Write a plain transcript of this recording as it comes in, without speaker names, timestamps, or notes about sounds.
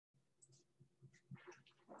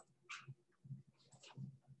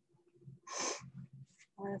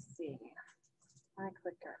Let's see. My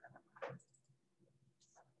clicker.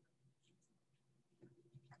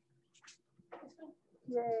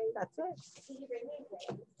 Yay, that's it.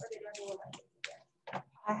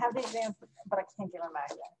 I have the exam, but I can't give them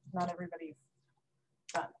back yet. Not everybody's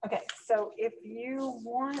done. Okay, so if you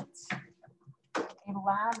want a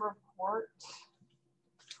lab report,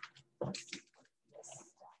 let's see this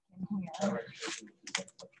in here.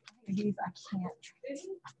 These I can't.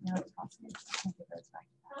 No, it's possible. I can't give those back.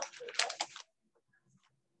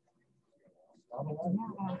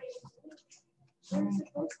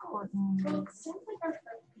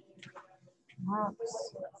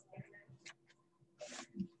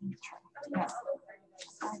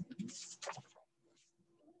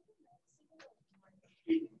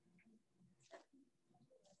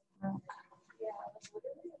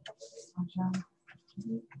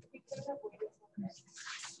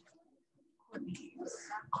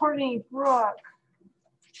 Courtney, Brooke.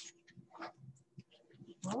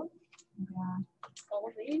 Yeah. All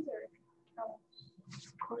of these or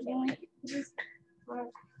Courtney,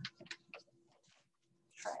 Brooke.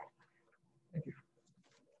 Try. Thank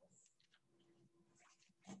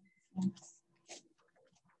you.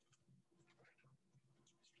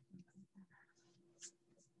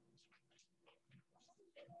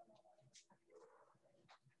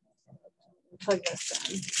 Plug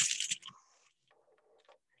this in.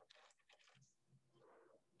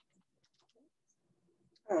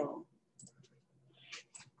 Oh.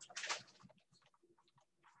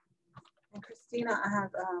 And Christina, I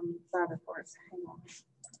have lab reports. Hang on.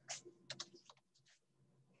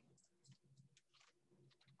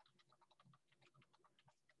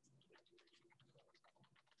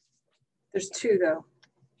 There's two though.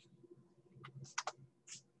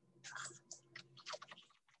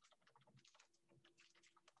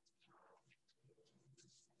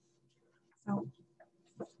 So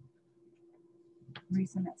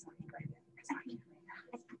resubmit something right there because I can't read that.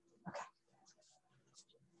 Okay.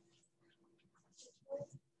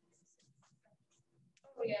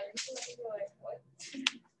 oh yeah, what?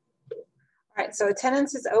 All right, so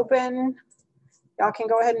attendance is open. Y'all can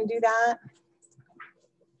go ahead and do that.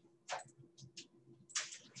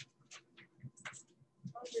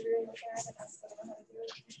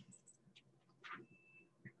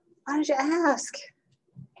 Why did you ask?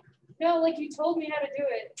 No, like you told me how to do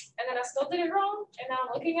it, and then I still did it wrong, and now I'm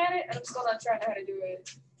looking at it, and I'm still not trying to know how to do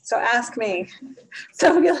it. So ask me.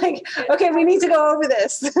 So you're like, okay, we need to go over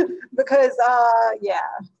this because yeah,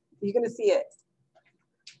 you're gonna see it,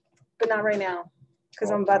 but not right now because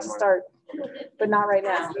I'm about to start. But not right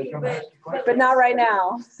now. But not right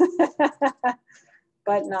now.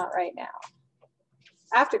 But not right now.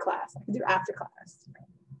 After class, I can do after class.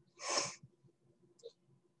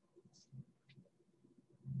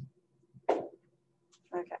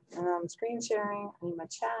 Okay, and I'm screen sharing. I need my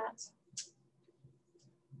chat.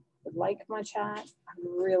 Would like my chat. I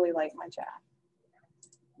really like my chat.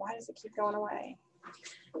 Why does it keep going away?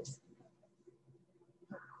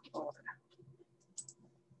 Oh.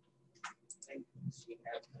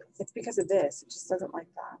 It's because of this. It just doesn't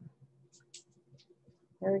like that.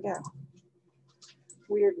 There we go.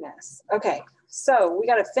 Weirdness. Okay, so we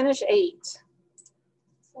got to finish 8.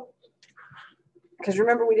 Because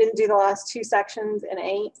remember, we didn't do the last 2 sections in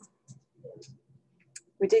 8.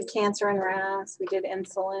 We did cancer and RAS. We did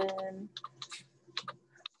insulin.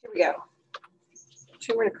 Here we go.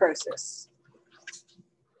 Tumor necrosis.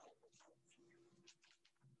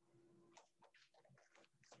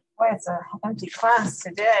 Boy, it's an empty class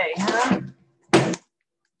today, huh? Happy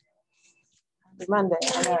Monday.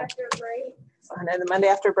 I know. I know the Monday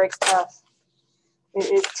after break's tough. It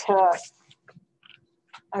is tough.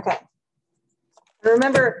 Okay.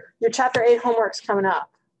 Remember, your chapter 8 homework's coming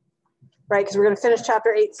up, right? Because we're going to finish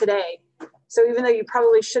chapter 8 today. So even though you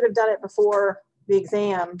probably should have done it before the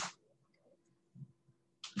exam,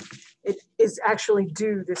 it is actually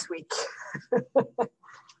due this week.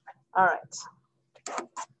 All right.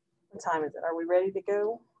 What time is it? Are we ready to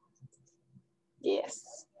go?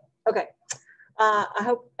 Yes. Okay. I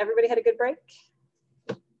hope everybody had a good break.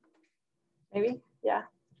 Maybe? Yeah.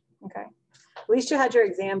 Okay. At least you had your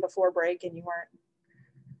exam before break and you weren't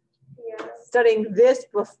studying this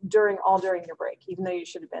during your break, even though you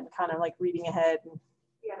should have been kind of like reading ahead. And...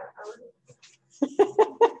 Yeah.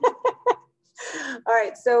 All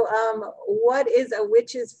right. So what is a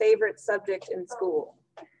witch's favorite subject in school?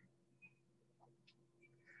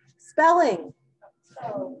 Spelling.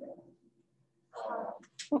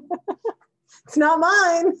 It's not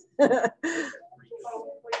mine.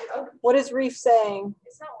 What is Reef saying?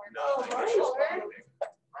 It's not working.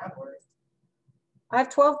 I have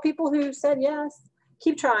 12 people who said yes.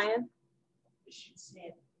 Keep trying.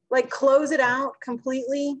 Like close it out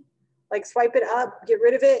completely, like swipe it up, get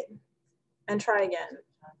rid of it, and try again.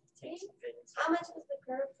 How much was the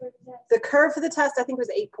curve for the test? The curve for the test, I think, was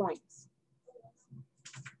 8 points.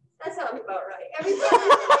 That sounds about right. Everybody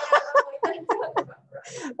that sounds about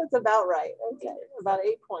right. That's about right. Okay, about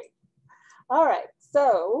 8 points. All right,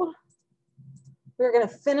 so we're going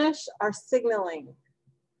to finish our signaling,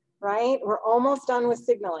 right? We're almost done with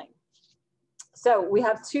signaling. So we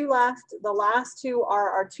have 2 left. The last 2 are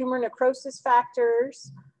our tumor necrosis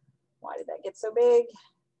factors. Why did that get so big?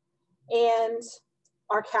 And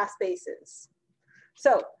our caspases.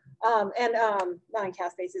 So, not in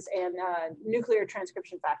caspases, and nuclear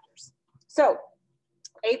transcription factors. So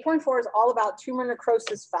 8.4 is all about tumor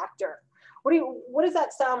necrosis factor. What does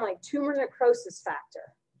that sound like? Tumor necrosis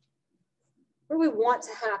factor. What do we want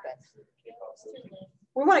to happen?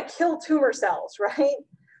 We want to kill tumor cells, right?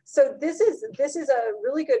 So this is a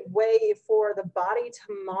really good way for the body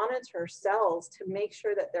to monitor cells to make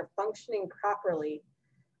sure that they're functioning properly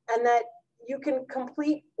and that you can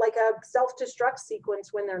complete like a self-destruct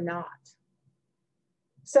sequence when they're not.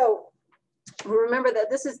 So remember that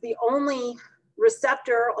this is the only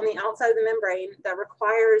receptor on the outside of the membrane that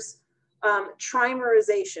requires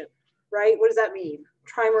trimerization, right? What does that mean?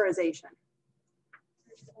 Trimerization.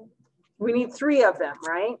 We need 3 of them,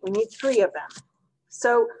 right? We need 3 of them.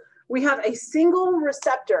 So we have a single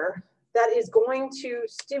receptor that is going to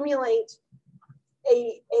stimulate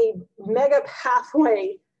a mega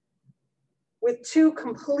pathway with 2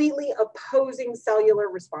 completely opposing cellular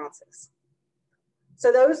responses.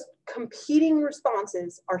 So those competing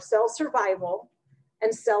responses are cell survival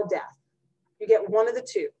and cell death. You get one of the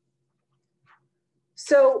 2.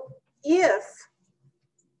 So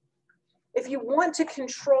if you want to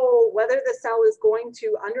control whether the cell is going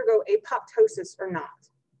to undergo apoptosis or not,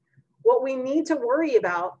 what we need to worry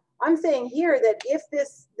about, I'm saying here that if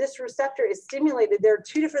this receptor is stimulated, there are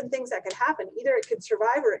 2 different things that could happen. Either it could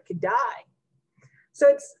survive or it could die. So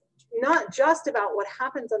it's not just about what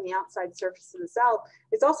happens on the outside surface of the cell,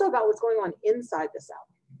 it's also about what's going on inside the cell.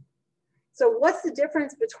 So what's the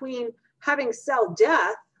difference between having cell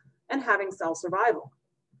death and having cell survival?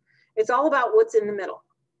 It's all about what's in the middle.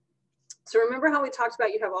 So remember how we talked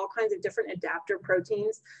about you have all kinds of different adapter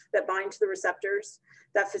proteins that bind to the receptors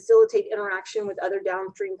that facilitate interaction with other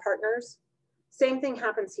downstream partners? Same thing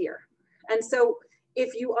happens here. And so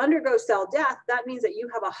if you undergo cell death, that means that you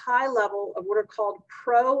have a high level of what are called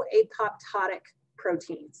pro-apoptotic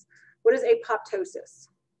proteins. What is apoptosis?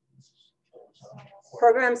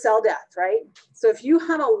 Programmed cell death, right? So if you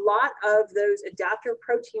have a lot of those adapter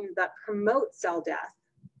proteins that promote cell death,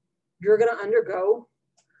 you're going to undergo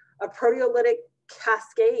a proteolytic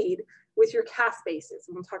cascade with your caspases.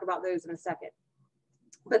 And we'll talk about those in a second.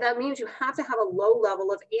 But that means you have to have a low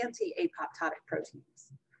level of anti-apoptotic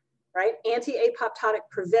proteins, right? Anti-apoptotic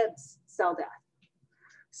prevents cell death.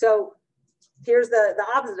 So here's the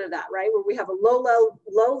opposite of that, right? Where we have a low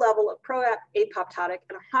level of pro-apoptotic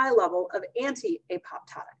and a high level of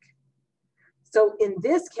anti-apoptotic. So in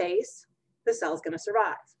this case, the cell is going to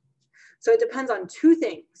survive. So it depends on 2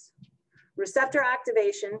 things: receptor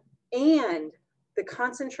activation and the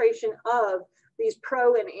concentration of these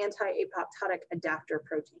pro and anti-apoptotic adapter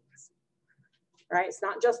proteins, right? It's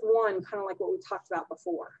not just one, kind of like what we talked about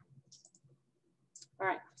before. All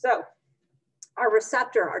right, so our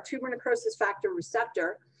receptor, our tumor necrosis factor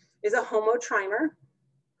receptor, is a homotrimer.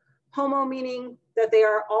 Homo meaning that they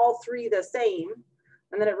are all 3 the same,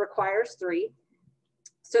 and that it requires 3.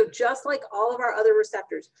 So just like all of our other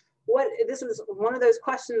receptors, this was one of those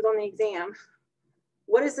questions on the exam.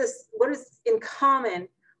 What is in common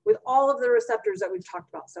with all of the receptors that we've talked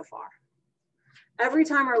about so far? Every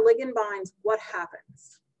time our ligand binds, what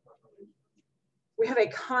happens? We have a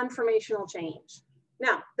conformational change.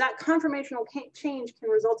 Now, that conformational change can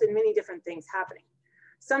result in many different things happening.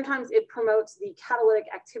 Sometimes it promotes the catalytic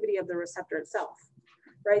activity of the receptor itself,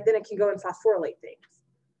 right? Then it can go and phosphorylate things.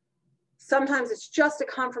 Sometimes it's just a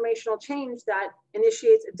conformational change that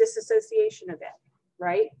initiates a dissociation event,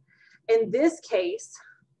 right? In this case,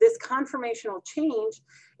 this conformational change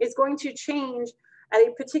is going to change at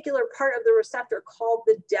a particular part of the receptor called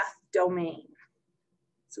the death domain.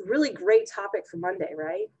 It's a really great topic for Monday,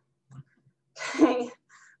 right? Okay,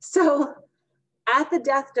 so at the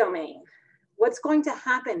death domain, what's going to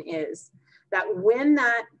happen is that when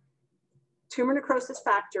that tumor necrosis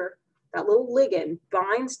factor, that little ligand,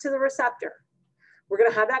 binds to the receptor, we're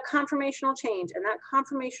going to have that conformational change, and that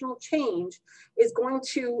conformational change is going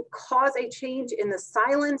to cause a change in the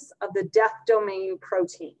silence of the death domain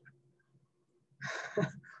protein.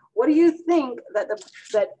 What do you think that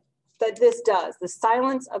that this does, the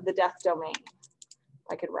silence of the death domain.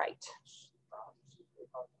 I could write.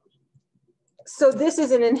 So this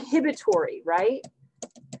is an inhibitory, right?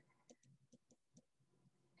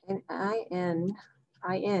 An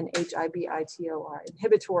inhibitory,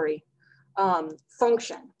 inhibitory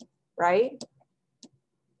function, right?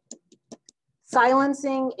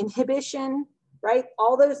 Silencing, inhibition, right?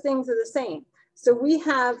 All those things are the same. So we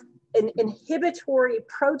have an inhibitory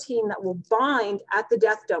protein that will bind at the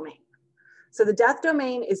death domain. So the death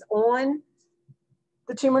domain is on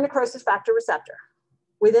the tumor necrosis factor receptor.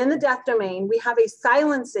 Within the death domain, we have a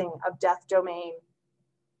silencing of death domain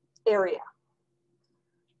area.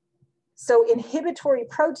 So inhibitory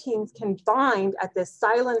proteins can bind at this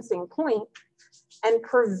silencing point and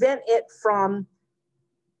prevent it from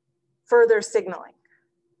further signaling,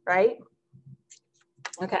 right?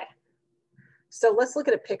 Okay, so let's look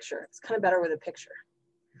at a picture. It's kind of better with a picture,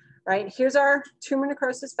 right? Here's our tumor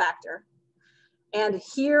necrosis factor. And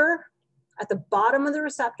here at the bottom of the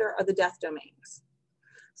receptor are the death domains.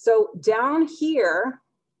 So down here,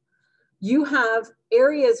 you have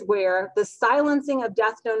areas where the silencing of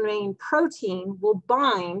death domain protein will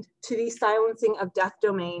bind to the silencing of death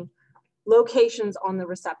domain locations on the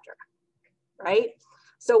receptor, right?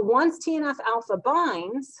 So once TNF alpha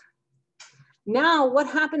binds, now what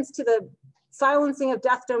happens to the silencing of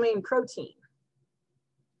death domain protein?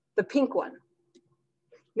 The pink one.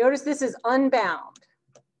 Notice this is unbound.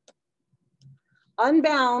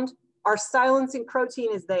 Unbound, our silencing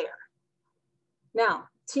protein is there. Now,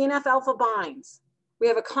 TNF alpha binds. We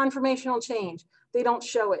have a conformational change. They don't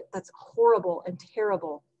show it. That's horrible and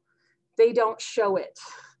terrible. They don't show it,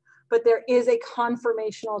 but there is a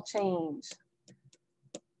conformational change.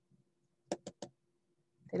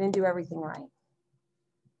 They didn't do everything right.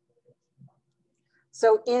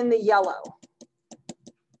 So in the yellow,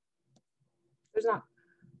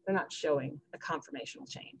 they're not showing a conformational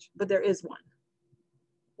change, but there is one.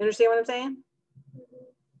 You understand what I'm saying?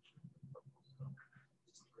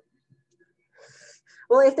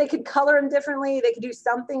 Well, if they could color them differently, they could do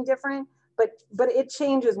something different, but it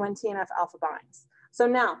changes when TNF alpha binds. So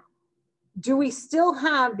now, do we still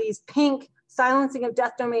have these pink silencing of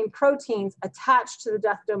death domain proteins attached to the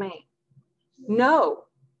death domain? No,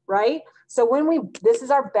 right? So when this is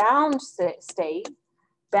our bound state,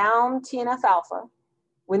 bound TNF alpha.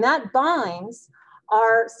 When that binds,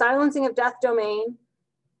 our silencing of death domain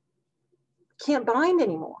can't bind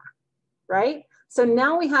anymore, right? So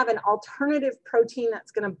now we have an alternative protein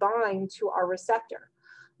that's going to bind to our receptor.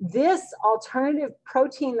 This alternative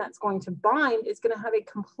protein that's going to bind is going to have a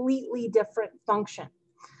completely different function.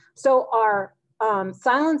 So our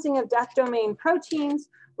silencing of death domain proteins,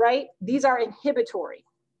 right? These are inhibitory.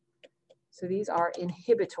 So these are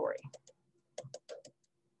inhibitory,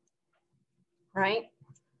 right?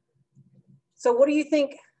 So what do you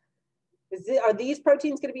think? Are these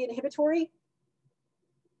proteins going to be inhibitory?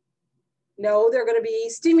 No, they're going to be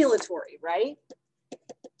stimulatory, right?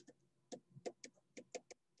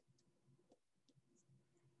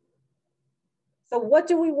 So what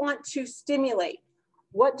do we want to stimulate?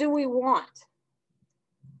 What do we want?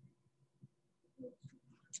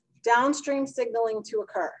 Downstream signaling to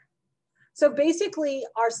occur. So basically,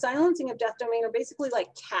 our silencing of death domain are basically like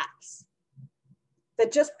caps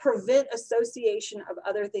that just prevent association of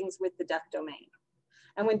other things with the death domain.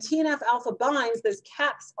 And when TNF alpha binds, those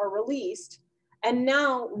caps are released, and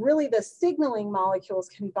now really the signaling molecules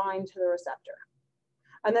can bind to the receptor.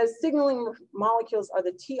 And those signaling molecules are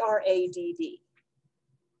the TRADD.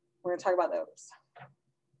 We're going to talk about those.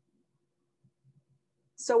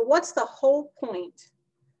 So what's the whole point,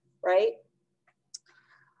 right,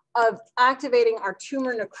 of activating our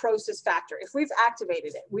tumor necrosis factor? If we've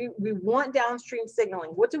activated it, we want downstream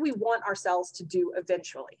signaling. What do we want our cells to do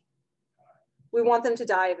eventually? We want them to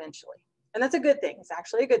die eventually. And that's a good thing. It's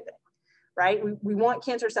actually a good thing, right? We want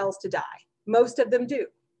cancer cells to die. Most of them do.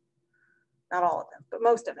 Not all of them, but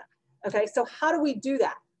most of them. Okay, so how do we do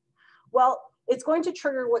that? Well, it's going to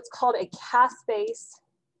trigger what's called a caspase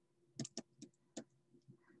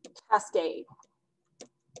cascade.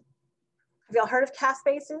 Have y'all heard of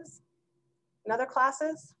caspases in other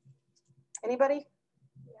classes? Anybody?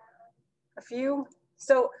 Yeah. A few?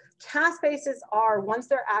 So caspases are, once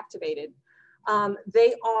they're activated,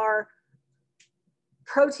 they are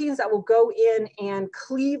proteins that will go in and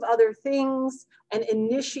cleave other things and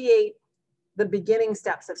initiate the beginning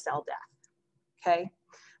steps of cell death, okay?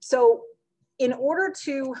 So in order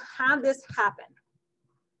to have this happen,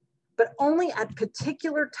 but only at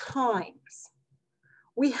particular times,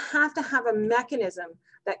 we have to have a mechanism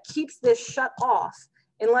that keeps this shut off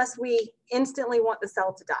unless we instantly want the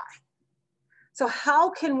cell to die. So how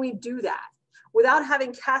can we do that without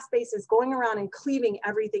having caspases going around and cleaving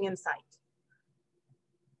everything in sight?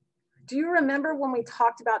 Do you remember when we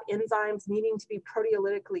talked about enzymes needing to be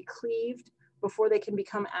proteolytically cleaved before they can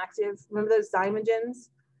become active? Remember those zymogens?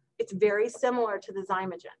 It's very similar to the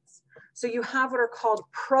zymogens. So you have what are called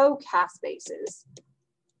procaspases.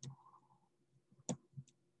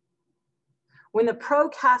 When the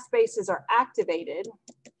procaspases are activated,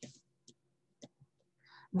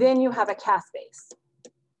 then you have a caspase.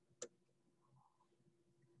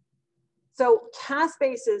 So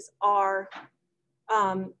caspases are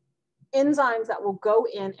enzymes that will go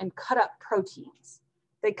in and cut up proteins.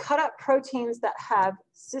 They cut up proteins that have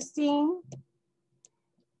cysteine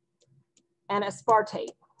and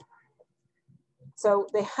aspartate. So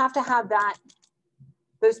they have to have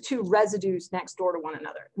those two residues next door to one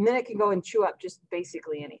another. And then it can go and chew up just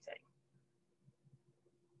basically anything.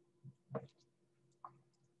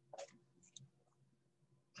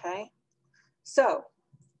 Okay, so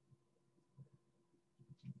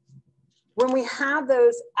when we have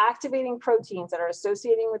those activating proteins that are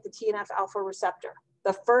associating with the TNF-alpha receptor,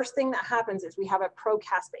 the first thing that happens is we have a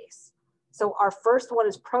procaspase. So our first one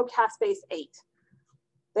is procaspase 8.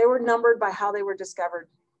 They were numbered by how they were discovered,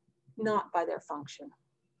 not by their function,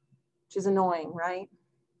 which is annoying, right?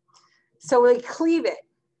 So we cleave it.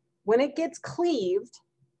 When it gets cleaved,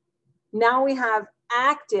 now we have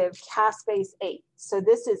active caspase 8. So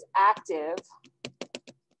this is active,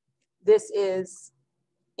 this is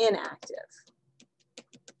inactive.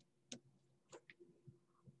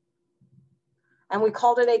 And we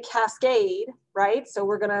called it a cascade, right? So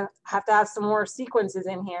we're gonna have to have some more sequences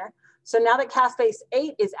in here. So now that caspase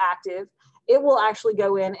 8 is active, it will actually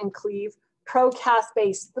go in and cleave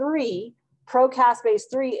procaspase 3. Procaspase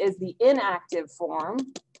 3 is the inactive form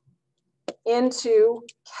into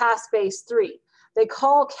caspase 3. They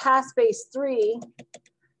call caspase 3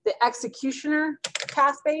 the executioner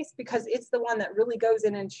caspase because it's the one that really goes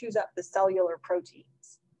in and chews up the cellular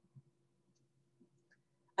proteins.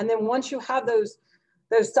 And then once you have those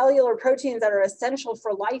cellular proteins that are essential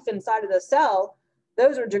for life inside of the cell,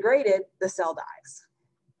 those are degraded, the cell dies.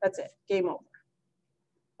 That's it, game over,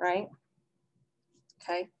 right?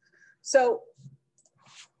 Okay, so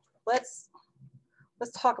let's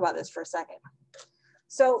talk about this for a second.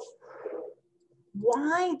 So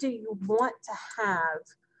why do you want to have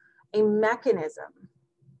a mechanism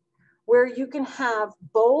where you can have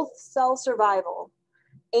both cell survival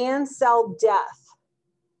and cell death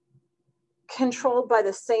controlled by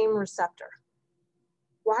the same receptor?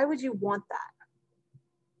 Why would you want that?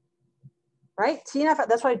 Right? TNF,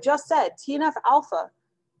 that's what I just said, TNF alpha.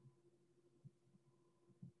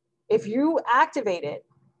 If you activate it,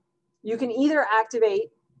 you can either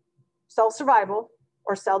activate cell survival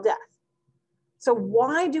or cell death. So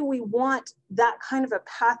why do we want that kind of a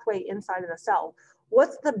pathway inside of the cell?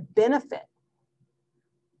 What's the benefit?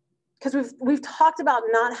 Because we've talked about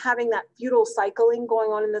not having that futile cycling going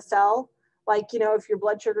on in the cell. Like, you know, if your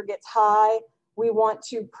blood sugar gets high, we want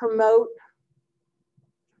to promote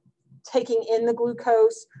taking in the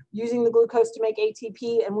glucose, using the glucose to make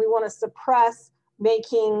ATP, and we want to suppress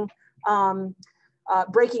making,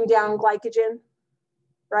 breaking down glycogen,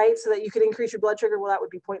 right? So that you could increase your blood sugar. Well, that would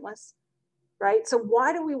be pointless, right? So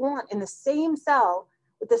why do we want in the same cell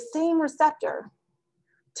with the same receptor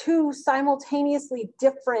two simultaneously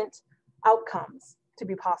different outcomes to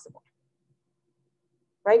be possible,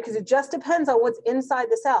 right? Because it just depends on what's inside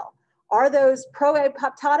the cell. Are those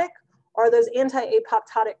pro-apoptotic or are those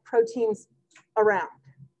anti-apoptotic proteins around?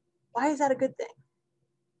 Why is that a good thing?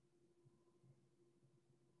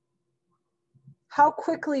 How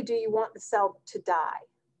quickly do you want the cell to die?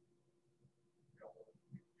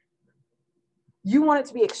 You want it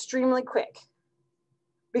to be extremely quick,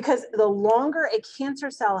 because the longer a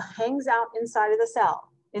cancer cell hangs out inside of the cell,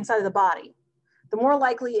 inside of the body, the more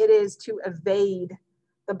likely it is to evade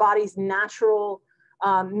the body's natural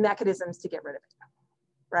mechanisms to get rid of it,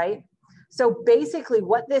 right? So basically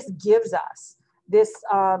what this gives us, this,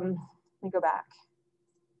 let me go back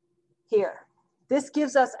here. This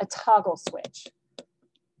gives us a toggle switch.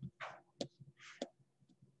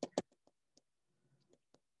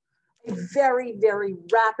 A very, very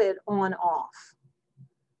rapid on off,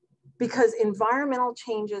 because environmental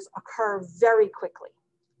changes occur very quickly.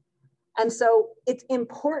 And so it's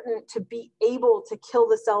important to be able to kill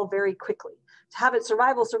the cell very quickly. To have it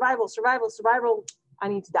survival, survival, survival, survival, I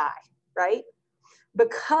need to die, right?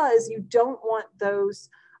 Because you don't want those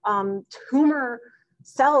tumor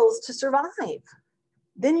cells to survive.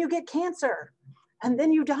 Then you get cancer and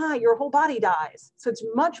then you die, your whole body dies. So it's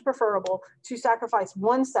much preferable to sacrifice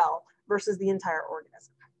one cell versus the entire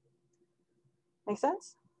organism. Make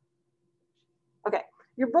sense? Okay,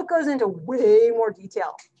 your book goes into way more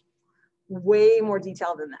detail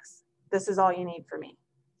than this. This is all you need for me,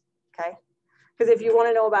 okay? Because if you want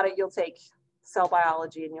to know about it, you'll take cell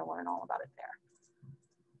biology and you'll learn all about it there.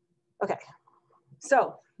 Okay,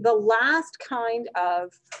 so the last kind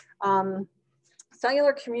of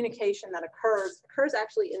cellular communication that occurs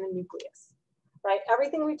actually in the nucleus, right?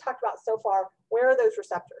 Everything we've talked about so far, where are those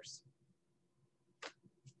receptors?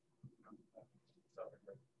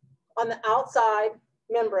 On the outside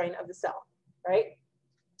membrane of the cell, right?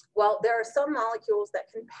 Well, there are some molecules that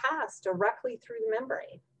can pass directly through the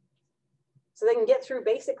membrane. So they can get through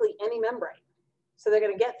basically any membrane. So they're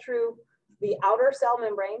going to get through the outer cell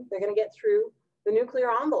membrane. They're going to get through the nuclear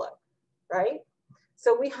envelope, right?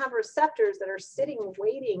 So we have receptors that are sitting,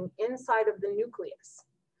 waiting inside of the nucleus.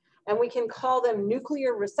 And we can call them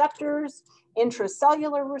nuclear receptors,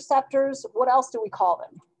 intracellular receptors. What else do we call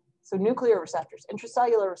them? So nuclear receptors,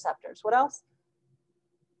 intracellular receptors. What else?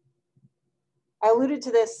 I alluded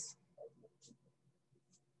to this.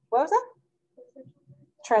 What was that?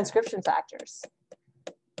 Transcription factors.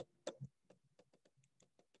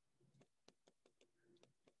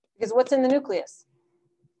 Because what's in the nucleus?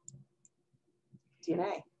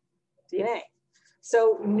 DNA.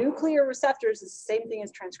 So nuclear receptors is the same thing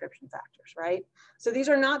as transcription factors, right? So these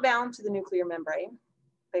are not bound to the nuclear membrane.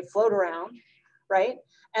 They float around, right?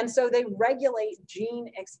 And so they regulate gene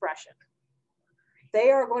expression.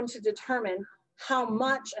 They are going to determine how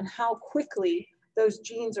much and how quickly those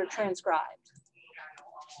genes are transcribed.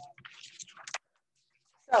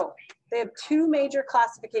 So they have two major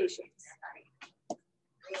classifications: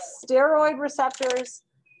 steroid receptors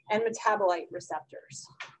and metabolite receptors.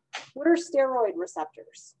 What are steroid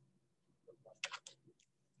receptors?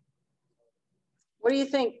 What do you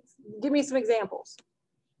think? Give me some examples.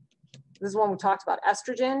 This is one we talked about,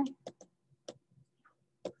 estrogen,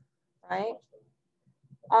 right?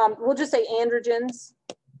 We'll just say androgens.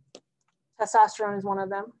 Testosterone is one of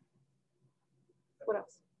them. What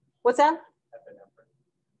else? What's that?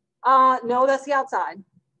 No, that's the outside.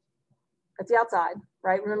 That's the outside,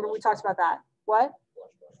 right? Remember we talked about that. What?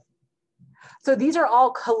 So these are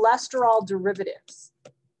all cholesterol derivatives.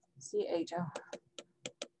 CHO.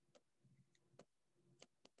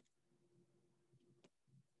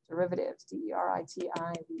 Derivatives,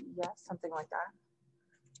 D-E-R-I-T-I-V-E-S, something like that.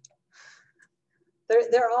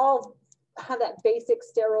 They're all have that basic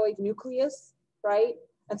steroid nucleus, right?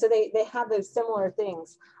 And so they have those similar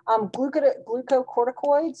things.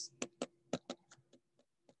 Glucocorticoids.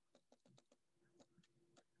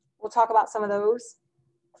 We'll talk about some of those.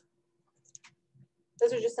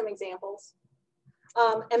 Those are just some examples.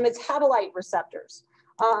 And metabolite receptors.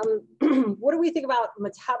 What do we think about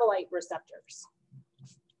metabolite receptors?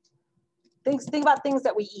 Think about things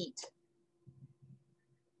that we eat,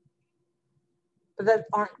 but that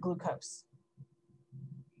aren't glucose,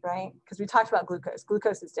 right? Because we talked about glucose.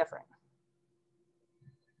 Glucose is different.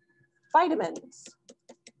 Vitamins,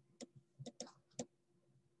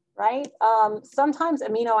 right? Sometimes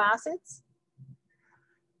amino acids.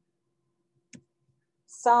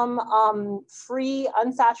 Some free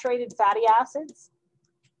unsaturated fatty acids.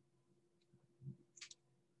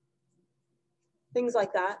 Things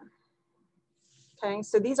like that. Okay,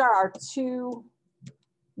 so these are our two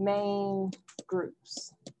main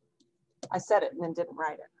groups. I said it and then didn't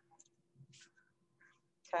write it.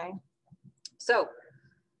 Okay, so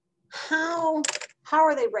how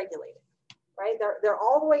are they regulated, right? They're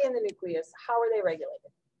all the way in the nucleus. How are they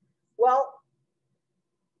regulated? Well,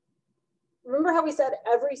 remember how we said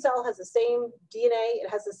every cell has the same DNA, it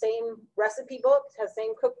has the same recipe book, it has the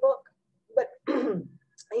same cookbook, but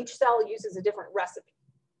each cell uses a different recipe,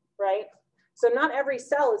 right? So not every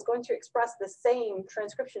cell is going to express the same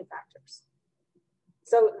transcription factors.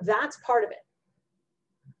 So that's part of it.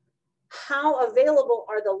 How available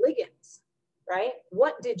are the ligands, right?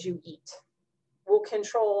 What did you eat will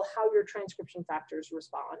control how your transcription factors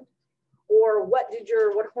respond. Or what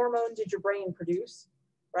hormone did your brain produce,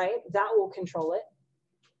 right? That will control it.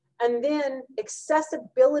 And then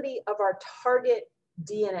accessibility of our target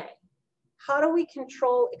DNA. How do we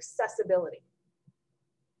control accessibility?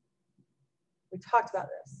 We talked about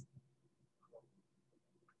this.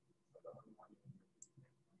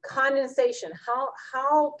 Condensation,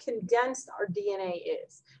 how condensed our DNA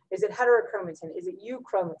is. Is it heterochromatin? Is it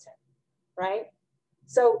euchromatin, right?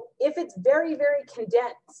 So if it's very, very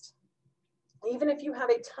condensed, even if you have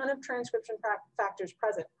a ton of transcription factors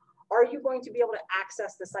present, are you going to be able to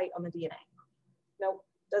access the site on the DNA? Nope,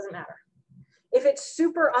 doesn't matter. If it's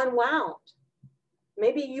super unwound,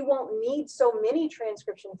 maybe you won't need so many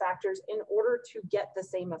transcription factors in order to get the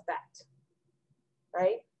same effect.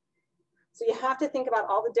 right? So you have to think about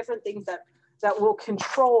all the different things that will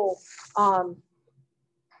control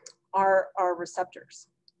our receptors.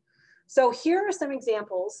 So here are some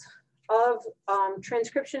examples of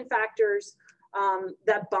transcription factors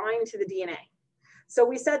that bind to the DNA. So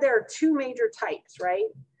we said there are two major types, right?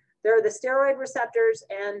 There are the steroid receptors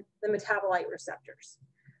and the metabolite receptors.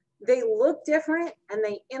 They look different and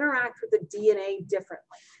they interact with the DNA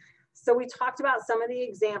differently. So we talked about some of the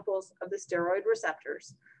examples of the steroid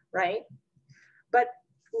receptors, right? But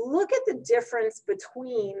look at the difference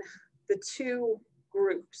between the two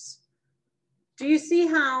groups. Do you see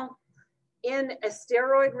how in a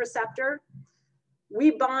steroid receptor,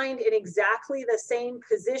 we bind in exactly the same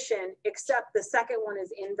position, except the second one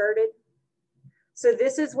is inverted? So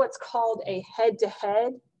this is what's called a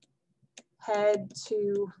head-to-head,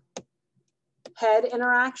 head-to-head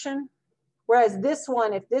interaction. Whereas this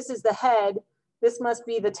one, if this is the head, this must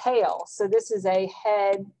be the tail. So this is a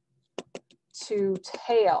head-to-tail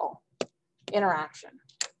interaction.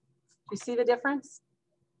 You see the difference?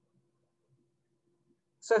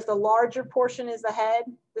 So if the larger portion is the head,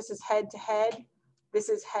 this is head-to-head, this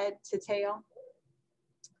is head-to-tail.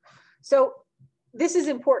 So this is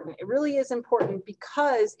important. It really is important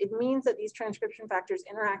because it means that these transcription factors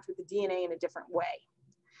interact with the DNA in a different way.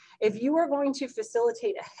 If you are going to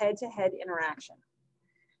facilitate a head-to-head interaction,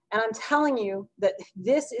 and I'm telling you that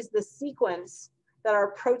this is the sequence that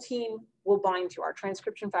our protein will bind to, our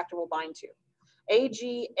transcription factor will bind to,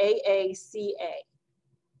 AGAACA.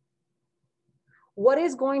 What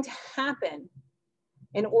is going to happen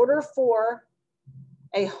in order for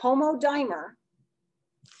a homodimer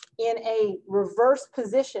in a reverse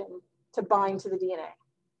position to bind to the DNA,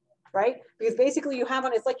 right? Because basically you have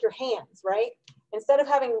on, it's like your hands, right? Instead of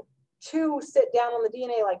having two sit down on the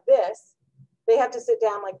DNA like this, they have to sit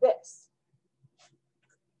down like this,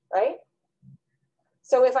 right?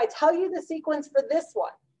 So if I tell you the sequence for this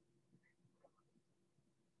one,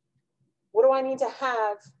 what do I need to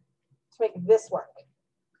have to make this work?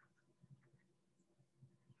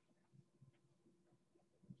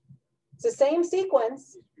 It's the same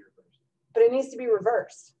sequence, but it needs to be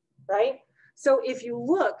reversed, right? So if you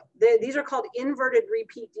look, these are called inverted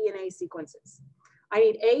repeat DNA sequences. I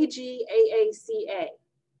need AGAACA,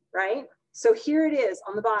 right? So here it is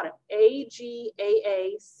on the bottom, AGAACA,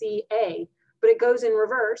 but it goes in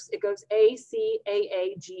reverse. It goes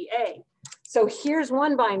ACAAGA. So here's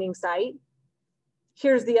one binding site.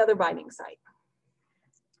 Here's the other binding site.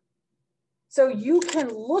 So you can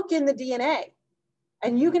look in the DNA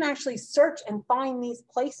and you can actually search and find these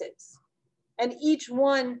places. And each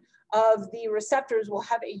one of the receptors will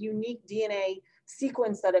have a unique DNA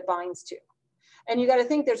sequence that it binds to. And you got to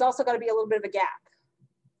think there's also got to be a little bit of a gap.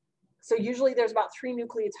 So usually there's about 3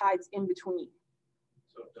 nucleotides in between.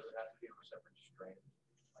 So does it have to be a separate strain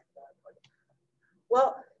like that?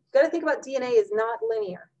 Well, you got to think about DNA is not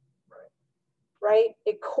linear, right?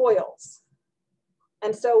 It coils.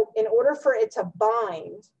 And so in order for it to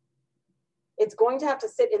bind, it's going to have to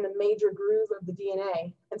sit in the major groove of the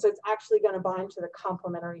DNA. And so it's actually going to bind to the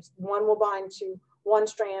complementary. One will bind to one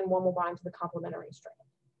strand, one will bind to the complementary strand.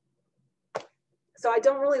 So I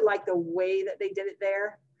don't really like the way that they did it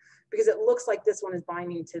there because it looks like this one is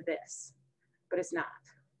binding to this, but it's not.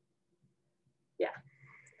 Yeah,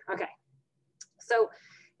 okay. So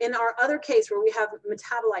in our other case where we have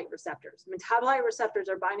metabolite receptors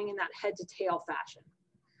are binding in that head to tail fashion.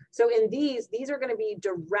 So in these are going to be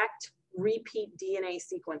direct repeat DNA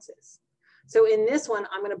sequences. So in this one,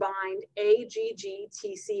 I'm going to bind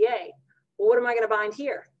AGGTCA. Well, what am I going to bind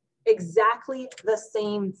here? Exactly the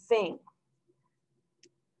same thing.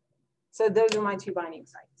 So those are my 2 binding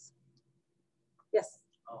sites. Yes?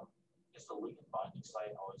 Is the ligand binding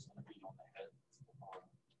site always going to be on the head, or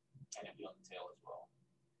can it be on the tail as well?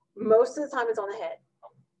 Most of the time it's on the head.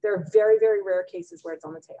 There are very, very rare cases where it's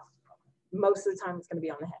on the tail. Most of the time it's going to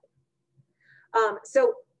be on the head.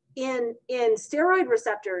 So in steroid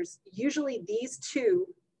receptors, usually these 2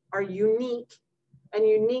 are unique and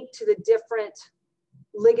unique to the different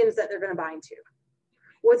ligands that they're going to bind to.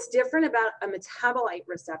 What's different about a metabolite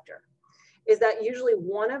receptor is that usually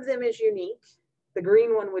one of them is unique. The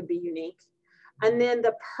green one would be unique. And then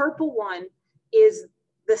the purple one is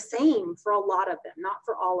the same for a lot of them, not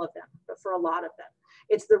for all of them, but for a lot of them.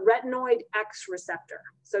 It's the retinoid X receptor.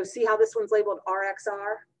 So see how this one's labeled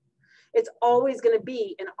RXR? It's always going to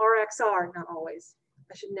be an RXR, not always.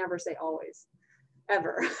 I should never say always,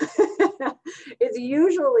 ever. It's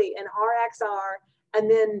usually an RXR and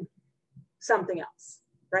then something else,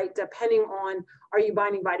 right? Depending on, are you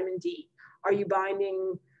binding vitamin D? Are you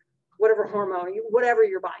binding whatever hormone, whatever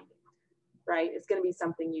you're binding, right? It's going to be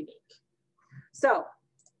something unique. So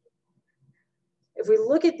if we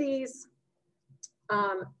look at these,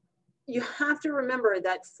 you have to remember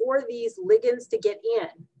that for these ligands to get in,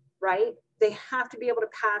 right, they have to be able to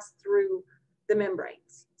pass through the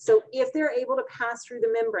membranes. So if they're able to pass through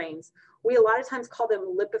the membranes, we a lot of times call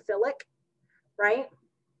them lipophilic, right?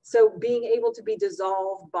 So being able to be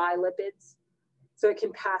dissolved by lipids, so it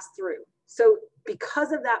can pass through. So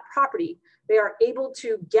because of that property, they are able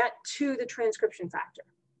to get to the transcription factor.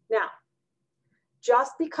 Now,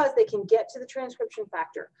 just because they can get to the transcription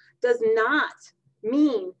factor does not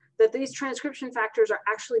mean that these transcription factors are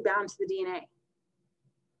actually bound to the DNA.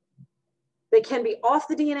 They can be off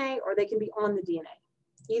the DNA or they can be on the DNA,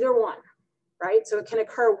 either one, right? So it can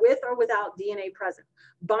occur with or without DNA present.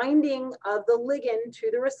 Binding of the ligand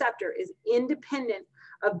to the receptor is independent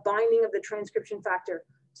of binding of the transcription factor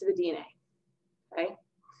to the DNA, okay?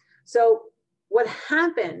 So what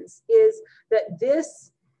happens is that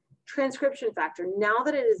this transcription factor, now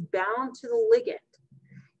that it is bound to the ligand,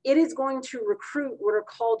 it is going to recruit what are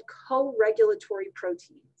called co-regulatory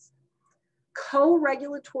proteins.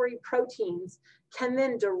 Co-regulatory proteins can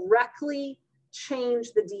then directly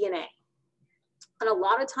change the DNA. And a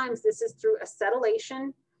lot of times this is through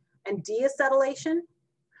acetylation and deacetylation.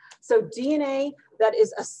 So DNA that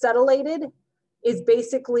is acetylated is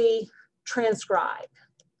basically transcribed.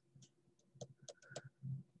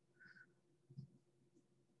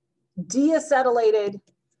 Deacetylated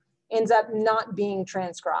ends up not being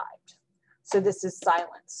transcribed. So this is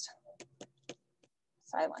silenced.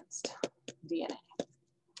 Silenced DNA.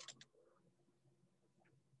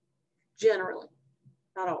 Generally,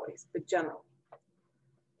 not always, but generally.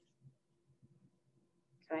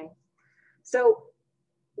 Okay. So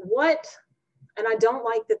what, and I don't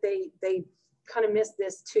like that they kind of miss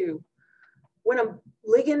this too. When a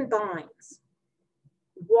ligand binds,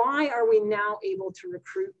 why are we now able to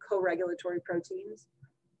recruit co-regulatory proteins?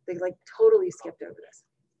 They like totally skipped over this.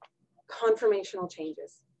 Conformational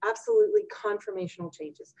changes, absolutely conformational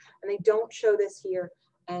changes. And they don't show this here.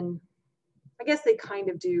 And I guess they kind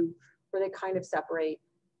of do, where they kind of separate.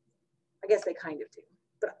 I guess they kind of do,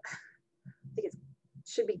 but I think it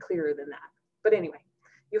should be clearer than that. But anyway,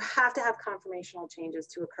 you have to have conformational changes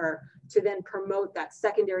to occur to then promote that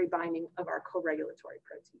secondary binding of our co-regulatory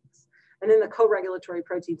proteins. And then the co-regulatory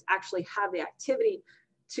proteins actually have the activity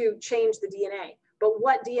to change the DNA. But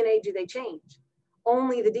what DNA do they change?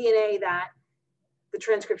 Only the DNA that the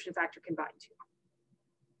transcription factor can bind to,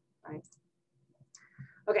 right?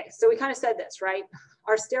 Okay, so we kind of said this, right?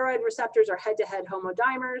 Our steroid receptors are head-to-head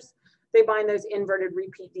homodimers. They bind those inverted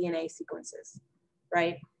repeat DNA sequences,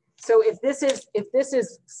 right? So if this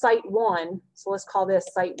is site 1, so let's call this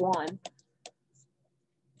site 1,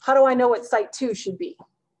 how do I know what site 2 should be?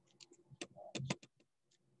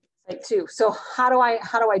 Site 2. So how do I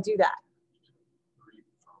do that?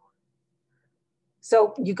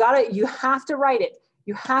 So you have to write it.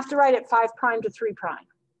 You have to write it 5' to 3'.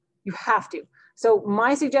 You have to. So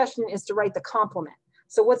my suggestion is to write the complement.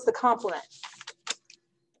 So what's the complement?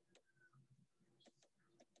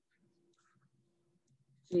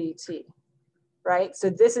 GT, right? So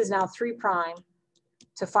this is now 3'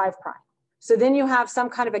 to 5'. So then you have some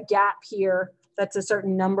kind of a gap here that's a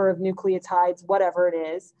certain number of nucleotides, whatever it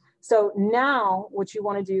is. So now what you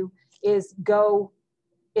want to do is go,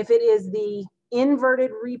 if it is the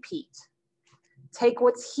inverted repeat, take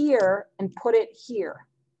what's here and put it here.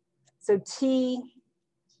 So T,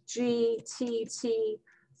 G, T, T,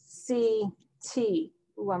 C, T.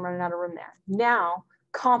 Ooh, I'm running out of room there. Now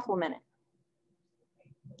complement it.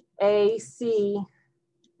 A, C,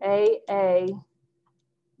 A,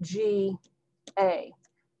 G, A.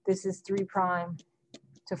 This is 3'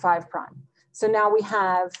 to 5'. So now we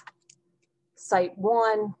have site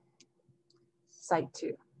 1, site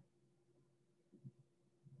 2.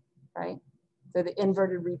 Right? They're the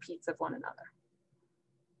inverted repeats of one another.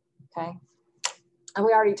 Okay? And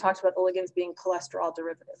we already talked about the ligands being cholesterol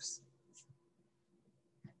derivatives.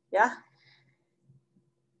 Yeah?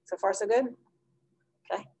 So far, so good?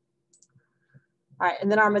 Okay. All right, and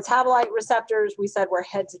then our metabolite receptors, we said were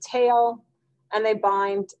head to tail, and they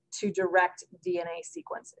bind to direct DNA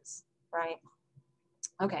sequences, right?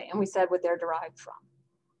 Okay, and we said what they're derived from.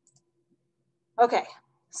 Okay,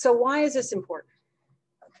 so why is this important?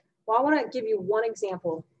 Well, I want to give you one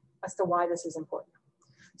example as to why this is important.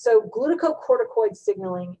 So glucocorticoid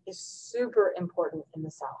signaling is super important in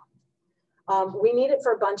the cell. We need it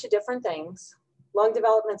for a bunch of different things. Lung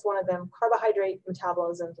development is one of them. Carbohydrate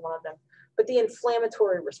metabolism is one of them. But the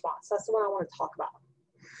inflammatory response, that's the one I want to talk about.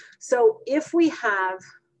 So if we have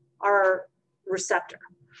our receptor,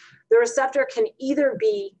 the receptor can either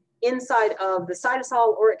be inside of the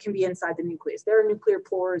cytosol, or it can be inside the nucleus. There are nuclear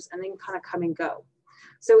pores and then kind of come and go.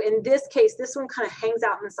 So in this case, this one kind of hangs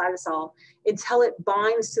out in the cytosol until it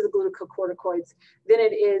binds to the glucocorticoids. Then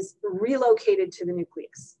it is relocated to the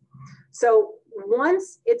nucleus. So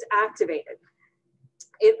once it's activated,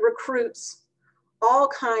 it recruits all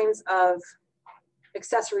kinds of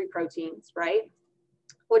accessory proteins, right?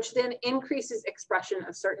 Which then increases expression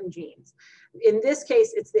of certain genes. In this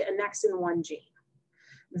case, it's the annexin-1 gene.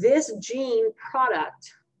 This gene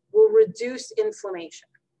product will reduce inflammation.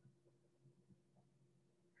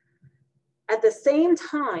 At the same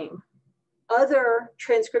time, other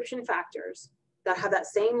transcription factors that have that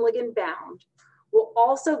same ligand bound will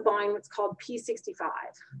also bind what's called P65.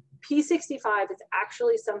 P65 is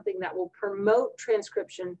actually something that will promote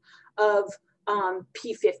transcription of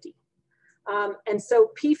P50. And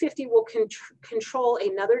so P50 will control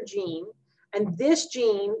another gene. And this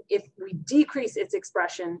gene, if we decrease its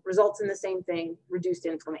expression, results in the same thing, reduced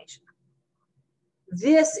inflammation.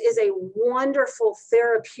 This is a wonderful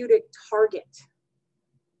therapeutic target.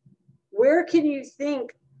 Where can you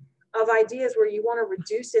think of ideas where you want to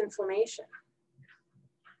reduce inflammation?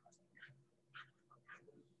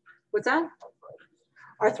 What's that?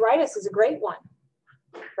 Arthritis is a great one,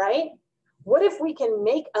 right? What if we can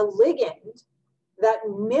make a ligand that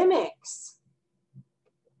mimics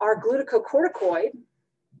our glucocorticoid,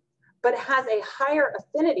 but has a higher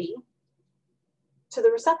affinity to the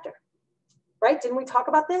receptor, right? Didn't we talk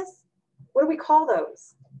about this? What do we call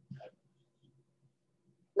those?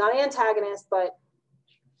 Not antagonists, but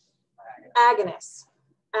agonists.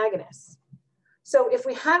 Agonists. So if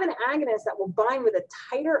we have an agonist that will bind with a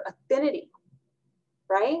tighter affinity,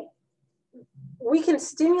 right? We can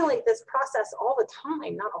stimulate this process all the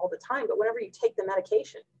time, not all the time, but whenever you take the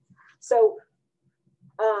medication. So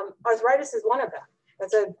arthritis is one of them.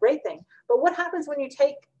 That's a great thing. But what happens when you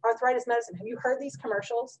take arthritis medicine? Have you heard these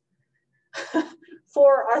commercials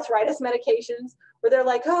for arthritis medications where they're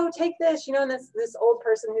like, oh, take this, you know, and this old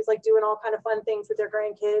person who's like doing all kind of fun things with their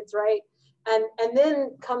grandkids, right? And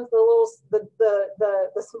then comes the little,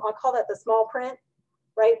 I'll call that the small print,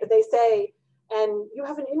 right? But they say, and you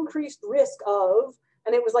have an increased risk of,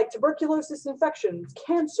 and it was like tuberculosis infections,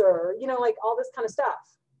 cancer, you know, like all this kind of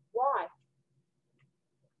stuff. Why?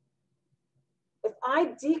 If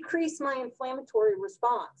I decrease my inflammatory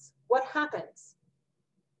response, what happens?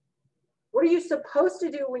 What are you supposed to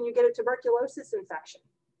do when you get a tuberculosis infection?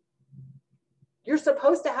 You're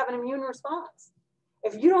supposed to have an immune response.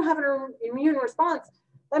 If you don't have an immune response,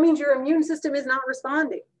 that means your immune system is not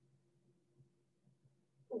responding.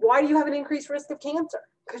 Why do you have an increased risk of cancer?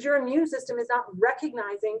 Because your immune system is not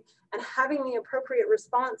recognizing and having the appropriate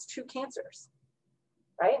response to cancers,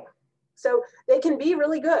 right? So they can be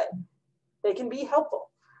really good. They can be helpful,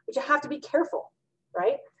 but you have to be careful,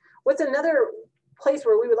 right? What's another place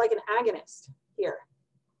where we would like an agonist here?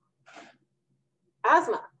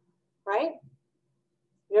 Asthma, right?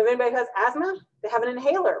 You know if anybody who has asthma? They have an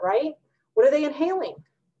inhaler, right? What are they inhaling?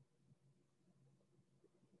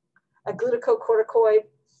 A glucocorticoid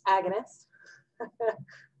agonist,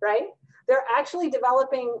 right? They're actually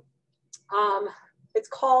developing, it's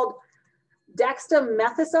called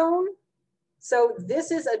dexamethasone. So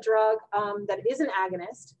this is a drug that is an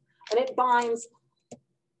agonist, and it binds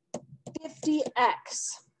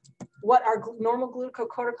 50x what our normal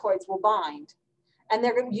glucocorticoids will bind. And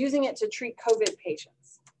they're using it to treat COVID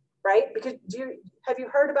patients, right? Because have you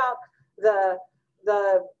heard about the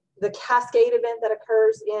cascade event that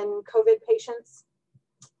occurs in COVID patients?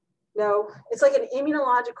 No, it's like an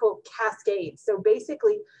immunological cascade. So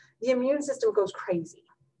basically the immune system goes crazy.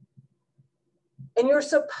 And you're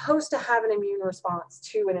supposed to have an immune response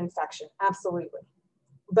to an infection, absolutely.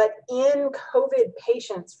 But in COVID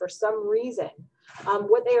patients, for some reason,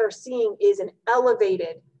 what they are seeing is an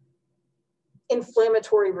elevated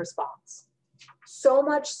inflammatory response. So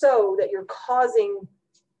much so that you're causing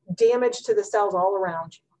damage to the cells all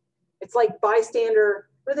around you. It's like bystander,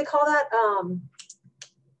 what do they call that?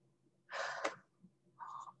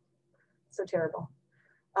 So terrible.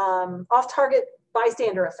 Off-target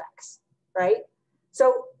bystander effects, right?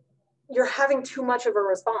 So you're having too much of a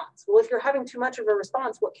response. Well, if you're having too much of a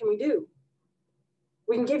response, what can we do?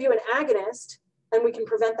 We can give you an agonist and we can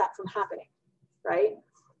prevent that from happening, right?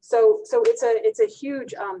 So it's a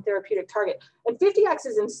huge therapeutic target. And 50x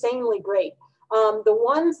is insanely great. The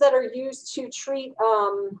ones that are used to treat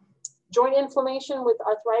joint inflammation with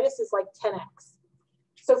arthritis is like 10x.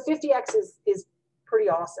 So 50x is pretty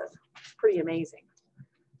awesome, pretty amazing,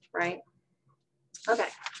 right? Okay,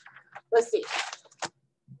 let's see.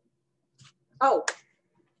 Oh,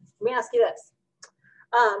 let me ask you this.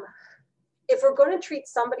 if we're going to treat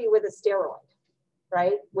somebody with a steroid,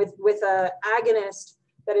 right, with a agonist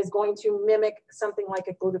that is going to mimic something like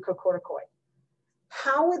a glucocorticoid,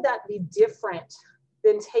 how would that be different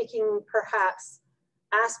than taking perhaps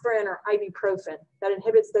aspirin or ibuprofen that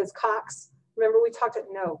inhibits those COX? Remember we talked about,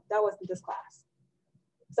 no, that wasn't this class.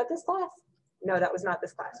 Is that this class? No, that was not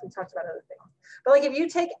this class. We talked about other things. But like if you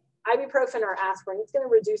take ibuprofen or aspirin, it's going to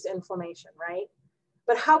reduce inflammation, right?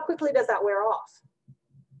 But how quickly does that wear off?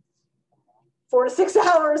 4 to 6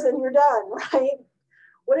 hours and you're done, right?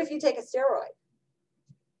 What if you take a steroid?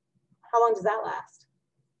 How long does that last?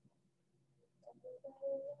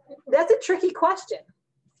 That's a tricky question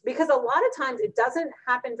because a lot of times it doesn't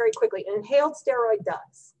happen very quickly. An inhaled steroid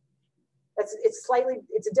does. It's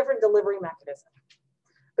a different delivery mechanism.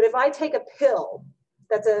 But if I take a pill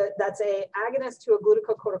that's a agonist to a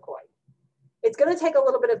glucocorticoid, it's going to take a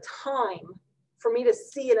little bit of time for me to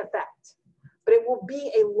see an effect, but it will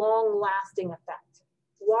be a long-lasting effect.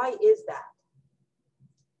 Why is that?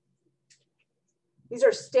 These are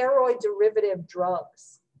steroid derivative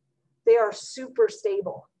drugs. They are super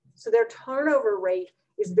stable. So their turnover rate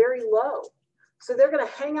is very low. So they're going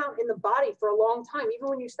to hang out in the body for a long time, even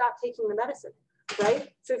when you stop taking the medicine, right?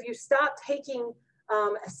 So if you stop taking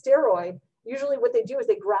a steroid, usually what they do is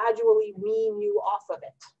they gradually wean you off of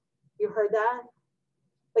it. You heard that?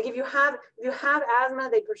 Like if you have asthma,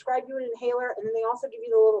 they prescribe you an inhaler, and then they also give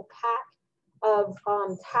you the little pack of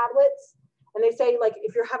tablets. And they say, like,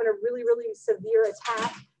 if you're having a really, really severe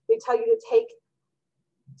attack, they tell you to take,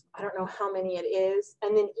 I don't know how many it is,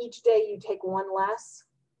 and then each day you take one less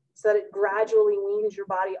so that it gradually weans your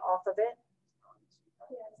body off of it.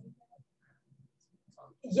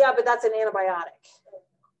 Yeah, but that's an antibiotic.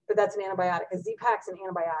 A Z-Pak's an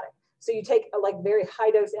antibiotic. So you take a like very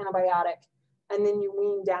high dose antibiotic, and then you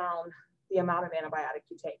wean down the amount of antibiotic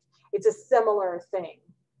you take. It's a similar thing,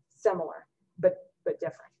 but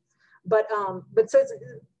different. But so it's,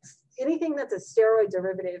 anything that's a steroid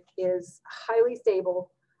derivative is highly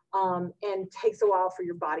stable and takes a while for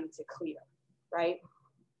your body to clear, right?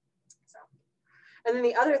 So, and then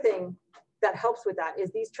the other thing that helps with that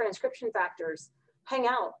is these transcription factors hang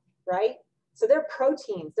out, right? So they're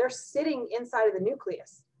proteins, they're sitting inside of the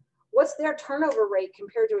nucleus. What's their turnover rate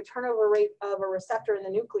compared to a turnover rate of a receptor in the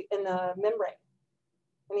membrane,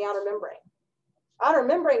 in the outer membrane? Outer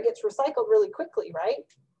membrane gets recycled really quickly, right?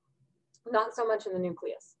 Not so much in the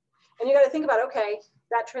nucleus. And you got to think about, okay,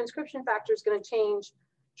 that transcription factor is going to change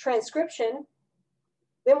transcription.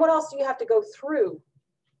 Then what else do you have to go through?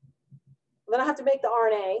 Then I have to make the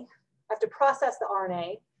RNA. I have to process the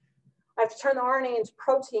RNA. I have to turn the RNA into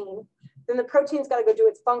protein. Then the protein's got to go do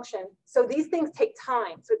its function. So these things take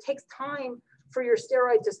time. So it takes time for your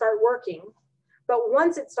steroid to start working. But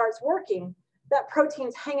once it starts working, that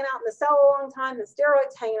protein's hanging out in the cell a long time. The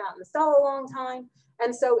steroid's hanging out in the cell a long time.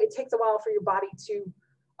 And so it takes a while for your body to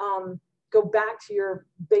go back to your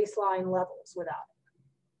baseline levels without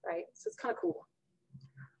it, right? So it's kind of cool.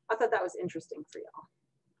 I thought that was interesting for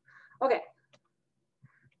y'all. Okay,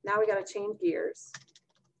 now we got to change gears.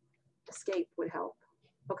 Escape would help.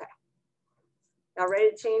 Okay, y'all ready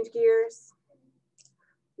to change gears?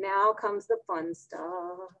 Now comes the fun stuff.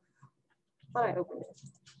 Thought I opened it.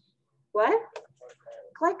 What?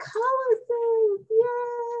 Glycolysis,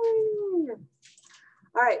 yay!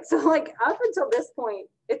 All right, so like up until this point,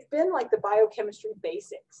 it's been like the biochemistry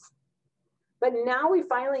basics. But now we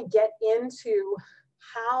finally get into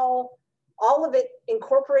how all of it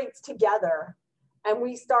incorporates together and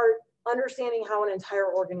we start understanding how an entire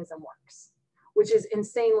organism works, which is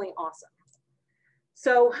insanely awesome.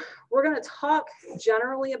 So we're going to talk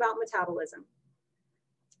generally about metabolism.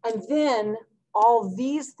 And then all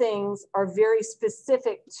these things are very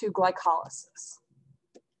specific to glycolysis.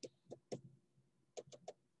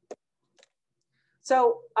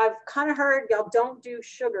 So I've kind of heard y'all don't do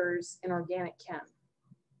sugars in organic chem.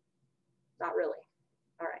 Not really.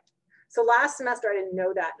 All right. So last semester I didn't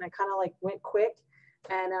know that and I kind of like went quick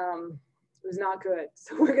and it was not good.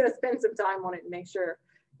 So we're going to spend some time on it and make sure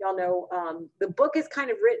y'all know. The book is kind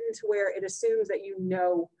of written to where it assumes that you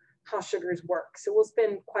know how sugars work. So we'll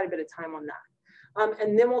spend quite a bit of time on that.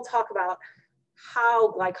 And then we'll talk about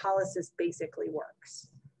how glycolysis basically works,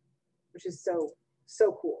 which is so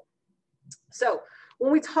cool. So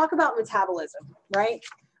when we talk about metabolism, right?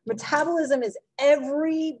 Metabolism is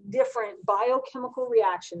every different biochemical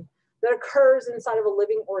reaction that occurs inside of a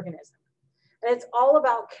living organism. And it's all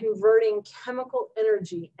about converting chemical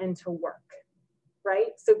energy into work,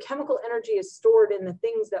 right? So chemical energy is stored in the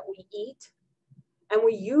things that we eat, and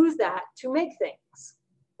we use that to make things,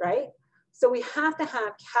 right? So we have to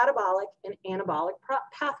have catabolic and anabolic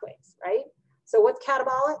pathways, right? So what's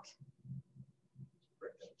catabolic?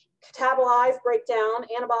 metabolize, break down,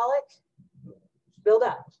 anabolic, build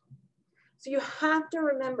up. So you have to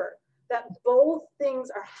remember that both things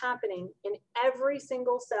are happening in every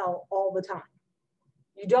single cell all the time.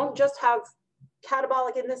 You don't just have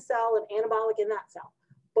catabolic in this cell and anabolic in that cell.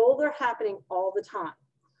 Both are happening all the time.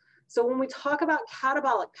 So when we talk about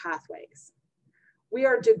catabolic pathways, we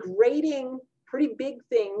are degrading pretty big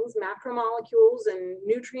things, macromolecules and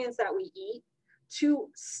nutrients that we eat, to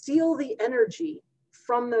steal the energy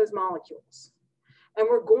from those molecules. And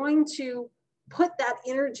we're going to put that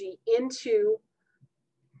energy into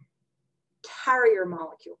carrier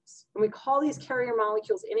molecules. And we call these carrier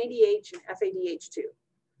molecules NADH and FADH2.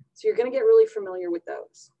 So you're going to get really familiar with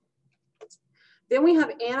those. Then we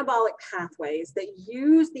have anabolic pathways that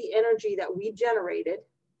use the energy that we generated,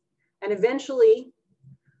 and eventually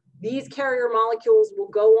these carrier molecules will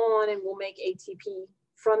go on and will make ATP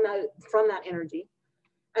from that energy.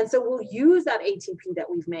 And so we'll use that ATP that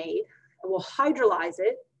we've made and we'll hydrolyze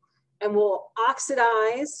it and we'll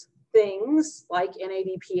oxidize things like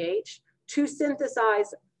NADPH to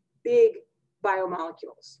synthesize big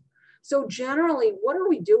biomolecules. So generally, what are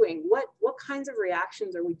we doing? What kinds of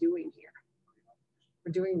reactions are we doing here?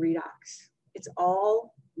 We're doing redox. It's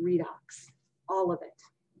all redox, all of it,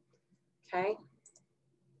 okay?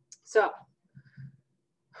 So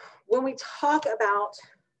when we talk about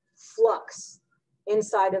flux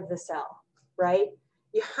inside of the cell, right?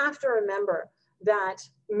 You have to remember that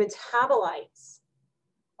metabolites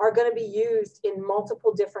are going to be used in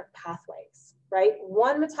multiple different pathways, right?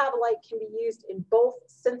 One metabolite can be used in both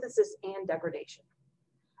synthesis and degradation.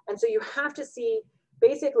 And so you have to see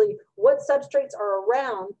basically what substrates are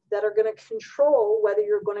around that are going to control whether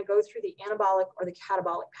you're going to go through the anabolic or the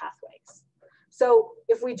catabolic pathways. So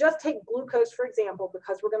if we just take glucose, for example,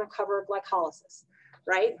 because we're going to cover glycolysis,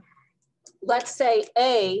 right? Let's say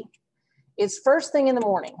A is first thing in the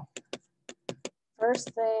morning. First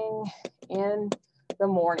thing in the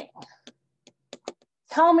morning.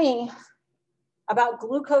 Tell me about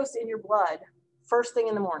glucose in your blood first thing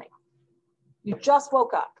in the morning. You just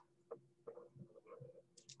woke up.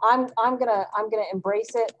 I'm gonna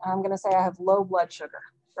embrace it. I'm gonna say I have low blood sugar,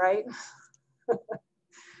 right? So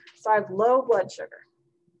I have low blood sugar.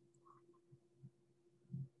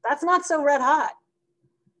 That's not so red hot.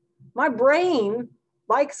 My brain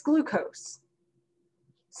likes glucose.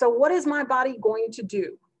 So what is my body going to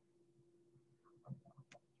do?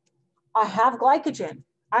 I have glycogen.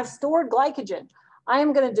 I've stored glycogen. I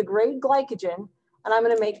am going to degrade glycogen and I'm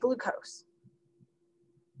going to make glucose.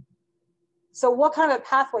 So what kind of a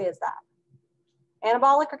pathway is that?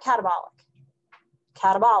 Anabolic or catabolic?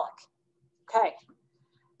 Catabolic. Okay.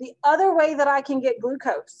 The other way that I can get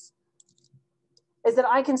glucose is that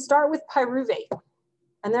I can start with pyruvate.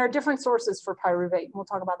 And there are different sources for pyruvate. We'll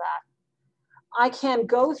talk about that. I can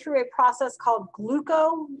go through a process called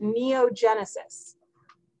gluconeogenesis.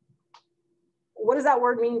 What does that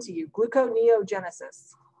word mean to you?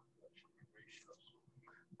 Gluconeogenesis.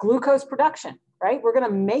 Glucose production, right? We're going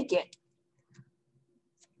to make it.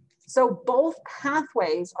 So both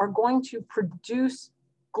pathways are going to produce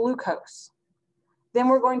glucose. Then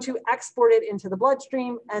we're going to export it into the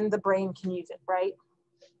bloodstream and the brain can use it, right?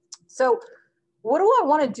 So what do I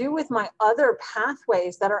want to do with my other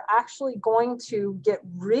pathways that are actually going to get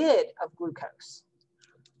rid of glucose?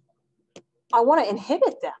 I want to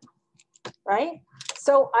inhibit them, right?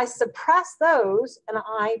 So I suppress those and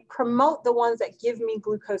I promote the ones that give me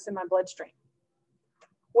glucose in my bloodstream.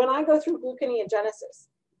 When I go through gluconeogenesis,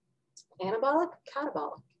 anabolic,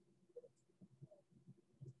 catabolic.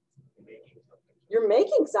 You're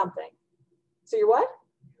making something. So you're what?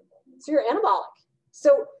 So you're anabolic.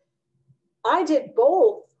 So I did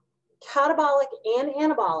both catabolic and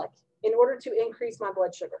anabolic in order to increase my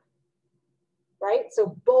blood sugar, right?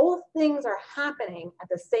 So both things are happening at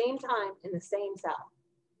the same time in the same cell.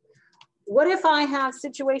 What if I have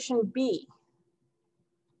situation B?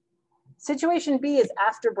 Situation B is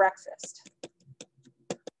after breakfast.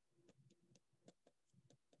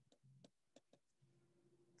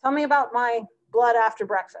 Tell me about my blood after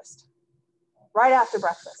breakfast. Right after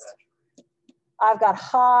breakfast. I've got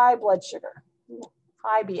high blood sugar,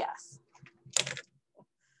 high BS.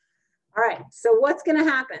 All right, so what's gonna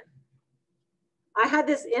happen? I had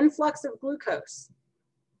this influx of glucose.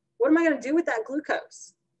 What am I gonna do with that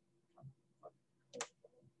glucose?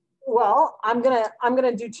 Well, I'm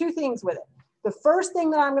gonna do two things with it. The first thing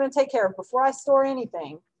that I'm gonna take care of before I store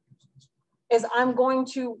anything is I'm going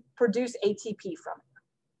to produce ATP from it,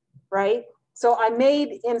 right? So I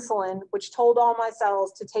made insulin, which told all my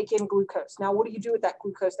cells to take in glucose. Now, what do you do with that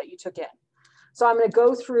glucose that you took in? So I'm going to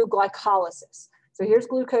go through glycolysis. So here's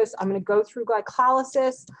glucose. I'm going to go through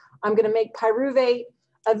glycolysis. I'm going to make pyruvate.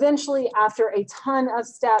 Eventually, after a ton of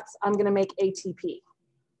steps, I'm going to make ATP.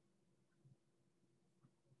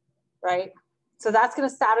 Right? So that's going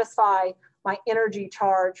to satisfy my energy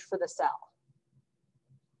charge for the cell.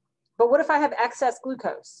 But what if I have excess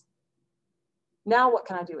glucose? Now what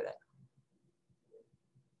can I do with it?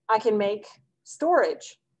 I can make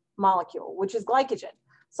storage molecule, which is glycogen.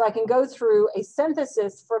 So I can go through a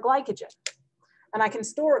synthesis for glycogen, and I can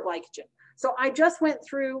store glycogen. So I just went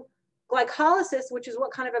through glycolysis, which is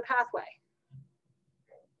what kind of a pathway?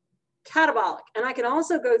 Catabolic. And I can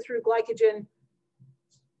also go through glycogen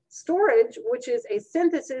storage, which is a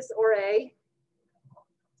synthesis or a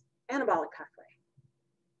anabolic pathway.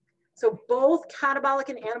 So both catabolic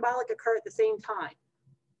and anabolic occur at the same time.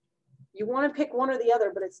 You want to pick one or the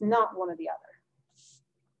other, but it's not one or the other.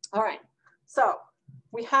 All right, so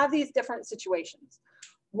we have these different situations.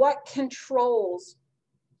 What controls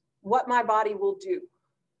what my body will do?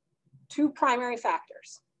 Two primary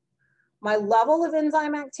factors. My level of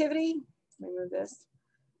enzyme activity, let me move this,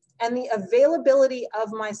 and the availability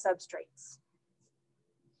of my substrates.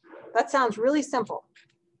 That sounds really simple,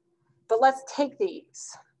 but let's take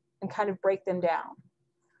these and kind of break them down.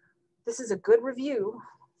 This is a good review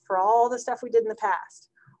for all the stuff we did in the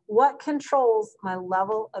past. What controls my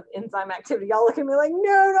level of enzyme activity? Y'all look at me like,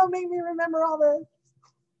 no, don't make me remember all this.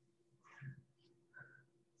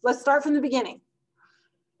 Let's start from the beginning.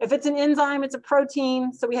 If it's an enzyme, it's a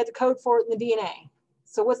protein, so we had to code for it in the DNA.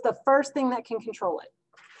 So what's the first thing that can control it?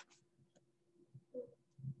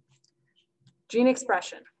 Gene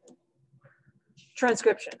expression,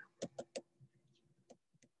 transcription.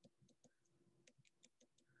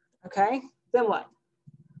 Okay, then what?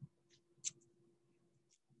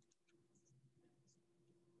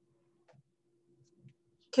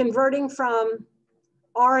 Converting from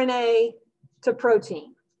RNA to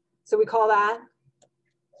protein. So we call that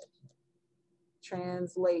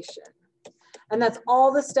translation. And that's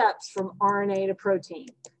all the steps from RNA to protein.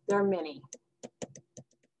 There are many.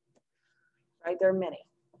 Right, there are many.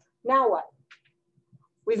 Now what?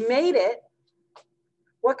 We've made it.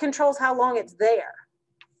 What controls how long it's there?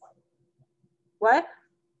 What?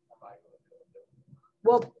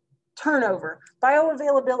 Well, turnover.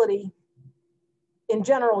 Bioavailability in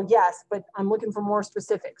general, yes, but I'm looking for more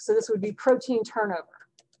specific. So this would be protein turnover.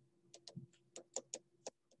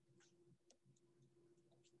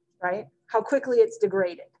 Right? How quickly it's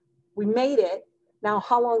degraded. We made it. Now,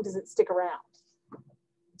 how long does it stick around?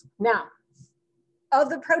 Now, of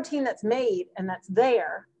the protein that's made and that's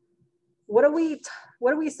there, what do we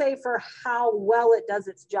say for how well it does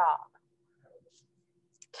its job?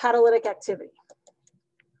 Catalytic activity.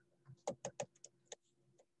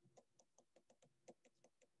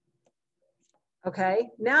 Okay,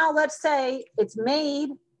 now let's say it's made,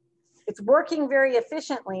 it's working very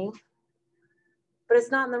efficiently, but it's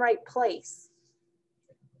not in the right place.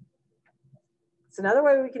 It's another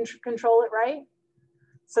way we can control it, right?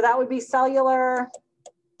 So that would be cellular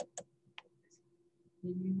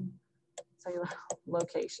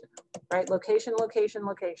location, right? Location, location,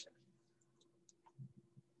 location.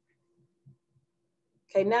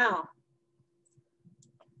 Okay, now,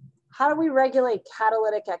 how do we regulate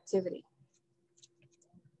catalytic activity?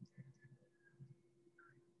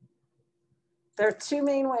 There are two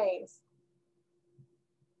main ways.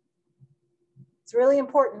 It's really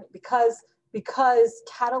important because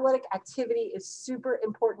catalytic activity is super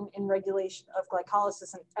important in regulation of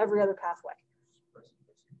glycolysis and every other pathway.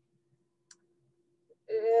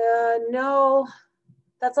 No,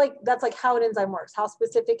 that's like how an enzyme works, how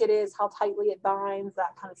specific it is, how tightly it binds,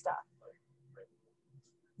 that kind of stuff.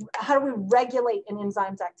 How do we regulate an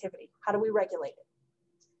enzyme's activity? How do we regulate it?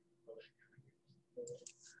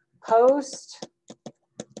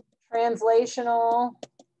 Post-translational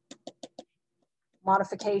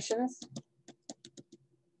modifications.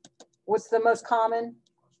 What's the most common?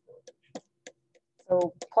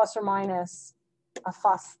 So plus or minus a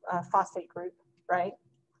phosphate group, right?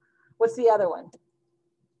 What's the other one?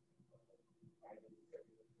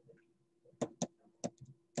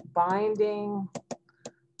 Binding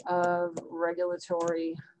of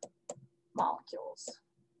regulatory molecules.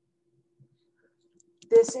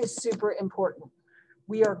 This is super important.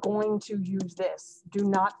 We are going to use this. Do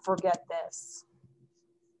not forget this.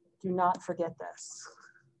 Do not forget this.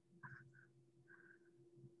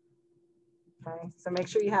 Okay, so make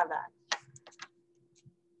sure you have that.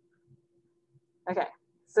 Okay,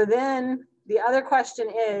 so then the other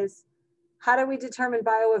question is, how do we determine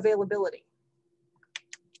bioavailability?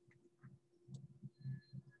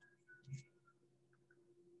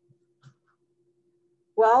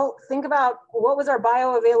 Well, think about what was our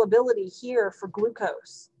bioavailability here for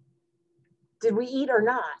glucose. Did we eat or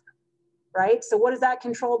not? Right? So what is that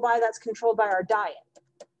controlled by? That's controlled by our diet.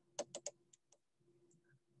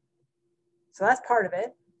 So that's part of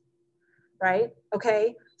it, right?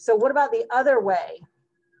 Okay, so what about the other way?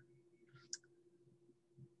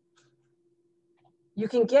 You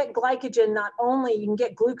can get glycogen not only, you can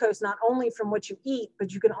get glucose not only from what you eat,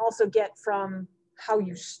 but you can also get from how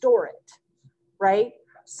you store it, right?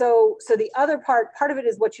 So the other part of it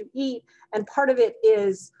is what you eat, and part of it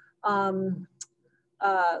is, we'll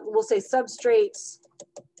say substrates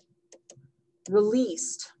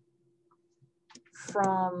released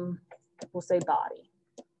from, we'll say body.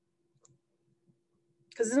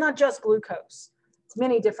 Because it's not just glucose, it's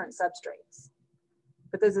many different substrates,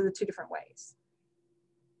 but those are the two different ways.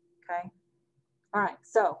 Okay. All right.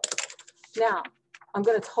 So now I'm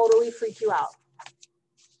going to totally freak you out.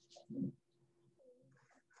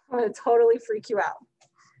 I'm going to totally freak you out.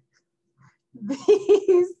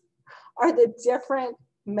 These are the different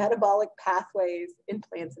metabolic pathways in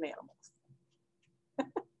plants and animals.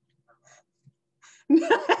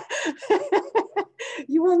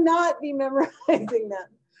 You will not be memorizing them.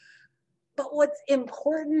 But what's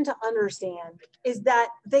important to understand is that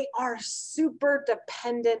they are super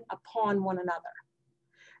dependent upon one another.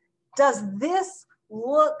 Does this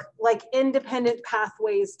look like independent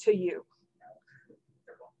pathways to you?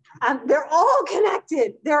 They're all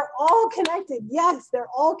connected. They're all connected. Yes, they're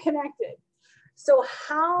all connected. So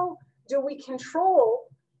how do we control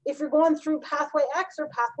if you're going through pathway X or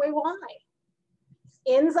pathway Y?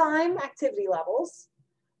 Enzyme activity levels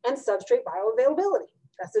and substrate bioavailability.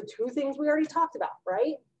 That's the two things we already talked about,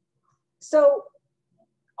 right? So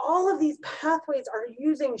all of these pathways are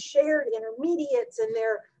using shared intermediates, and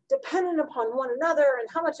they're dependent upon one another, and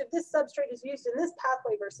how much of this substrate is used in this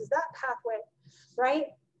pathway versus that pathway,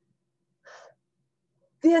 right?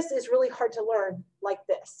 This is really hard to learn like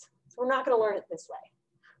this. So we're not going to learn it this way.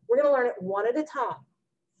 We're going to learn it one at a time.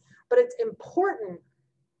 But it's important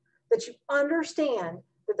that you understand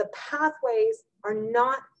that the pathways are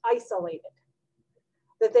not isolated.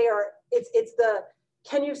 That they are, it's the,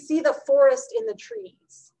 can you see the forest in the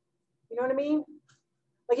trees? You know what I mean?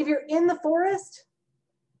 Like if you're in the forest,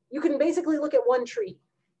 you can basically look at one tree.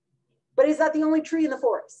 But is that the only tree in the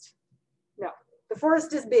forest? No, the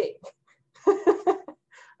forest is big.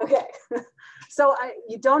 Okay, so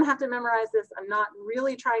you don't have to memorize this. I'm not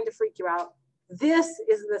really trying to freak you out. This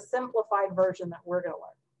is the simplified version that we're gonna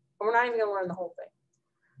learn. And we're not even gonna learn the whole thing.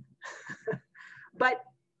 But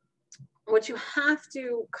what you have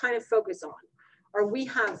to kind of focus on are we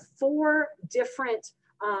have 4 different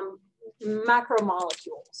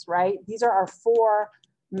macromolecules, right? These are our 4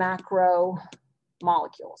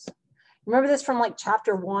 macromolecules. Remember this from like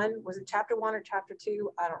chapter 1? Was it chapter 1 or chapter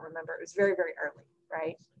 2? I don't remember. It was very, very early,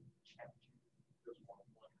 right?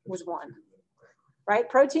 It was 1, right?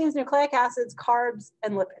 Proteins, nucleic acids, carbs,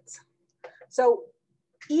 and lipids. So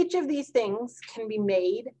each of these things can be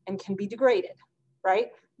made and can be degraded,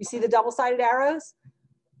 right? You see the double-sided arrows?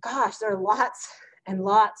 Gosh, there are lots and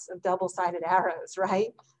lots of double-sided arrows,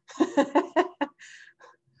 right?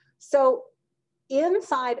 So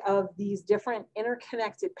inside of these different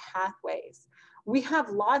interconnected pathways, we have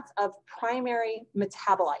lots of primary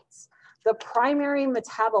metabolites. The primary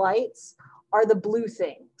metabolites are the blue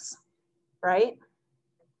things, right?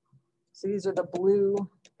 So these are the blue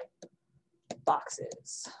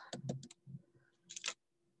boxes.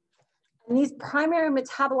 And these primary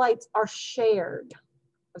metabolites are shared. I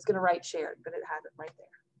was going to write shared, but it has it right there.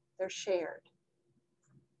 They're shared.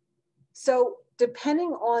 So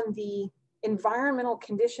depending on the environmental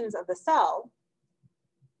conditions of the cell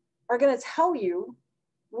are going to tell you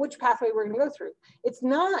which pathway we're going to go through. It's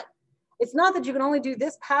not that you can only do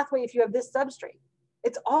this pathway if you have this substrate.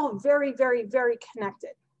 It's all very, very, very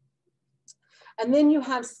connected. And then you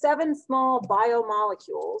have 7 small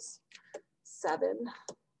biomolecules, 7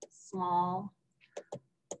 small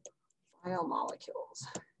biomolecules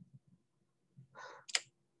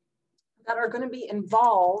that are going to be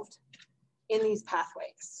involved in these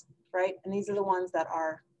pathways, right? And these are the ones that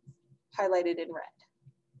are highlighted in red.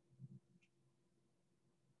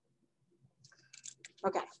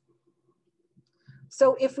 Okay.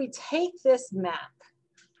 So if we take this map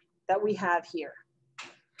that we have here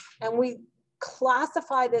and we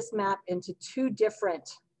classify this map into 2 different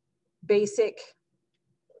basic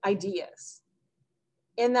ideas,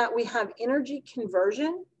 in that we have energy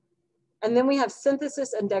conversion and then we have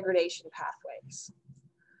synthesis and degradation pathways.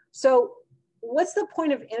 So what's the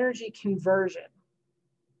point of energy conversion?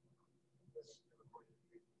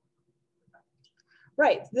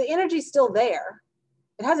 Right, the energy's still there.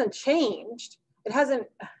 It hasn't changed. It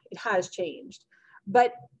has changed,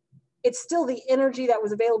 but it's still the energy that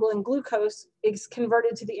was available in glucose is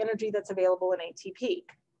converted to the energy that's available in ATP,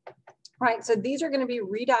 right? So these are going to be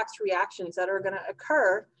redox reactions that are going to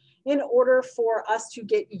occur in order for us to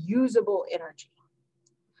get usable energy.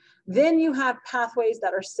 Then you have pathways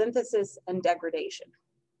that are synthesis and degradation.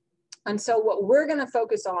 And so what we're going to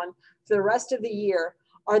focus on for the rest of the year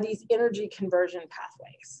are these energy conversion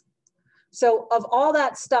pathways. So of all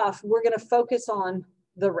that stuff, we're going to focus on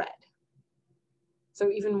the red. So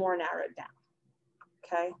even more narrowed down,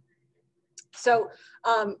 okay? So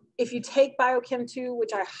if you take Biochem 2,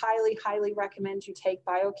 which I highly, highly recommend you take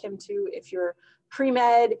Biochem 2 if you're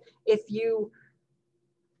pre-med, if you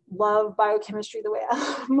love biochemistry the way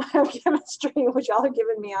I love biochemistry, which y'all have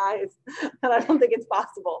given me eyes, and I don't think it's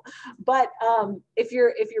possible. But if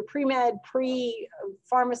you're pre-med,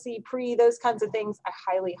 pre-pharmacy, those kinds of things, I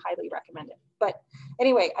highly, highly recommend it. But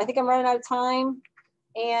anyway, I think I'm running out of time.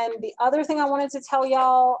 And the other thing I wanted to tell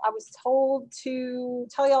y'all, I was told to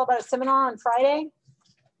tell y'all about a seminar on Friday.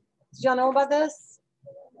 Did y'all know about this?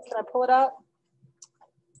 Can I pull it up?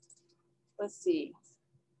 Let's see.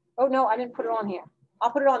 Oh no, I didn't put it on here.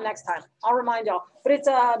 I'll put it on next time. I'll remind y'all. But it's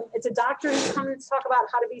a doctor who's coming to talk about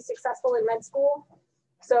how to be successful in med school.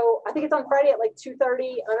 So I think it's on Friday at like 2:30.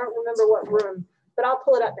 I don't remember what room, but I'll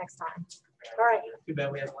pull it up next time. All right. Too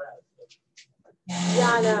bad we have lab.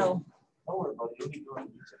 Yeah, I know. Don't worry about it.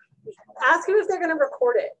 Ask him if they're going to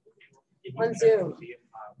record it on Zoom.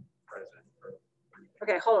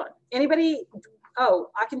 Okay, hold on. Anybody?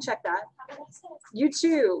 Oh, I can check that. You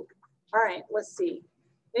too. All right, let's see.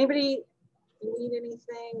 Anybody need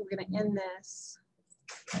anything? We're going to end this.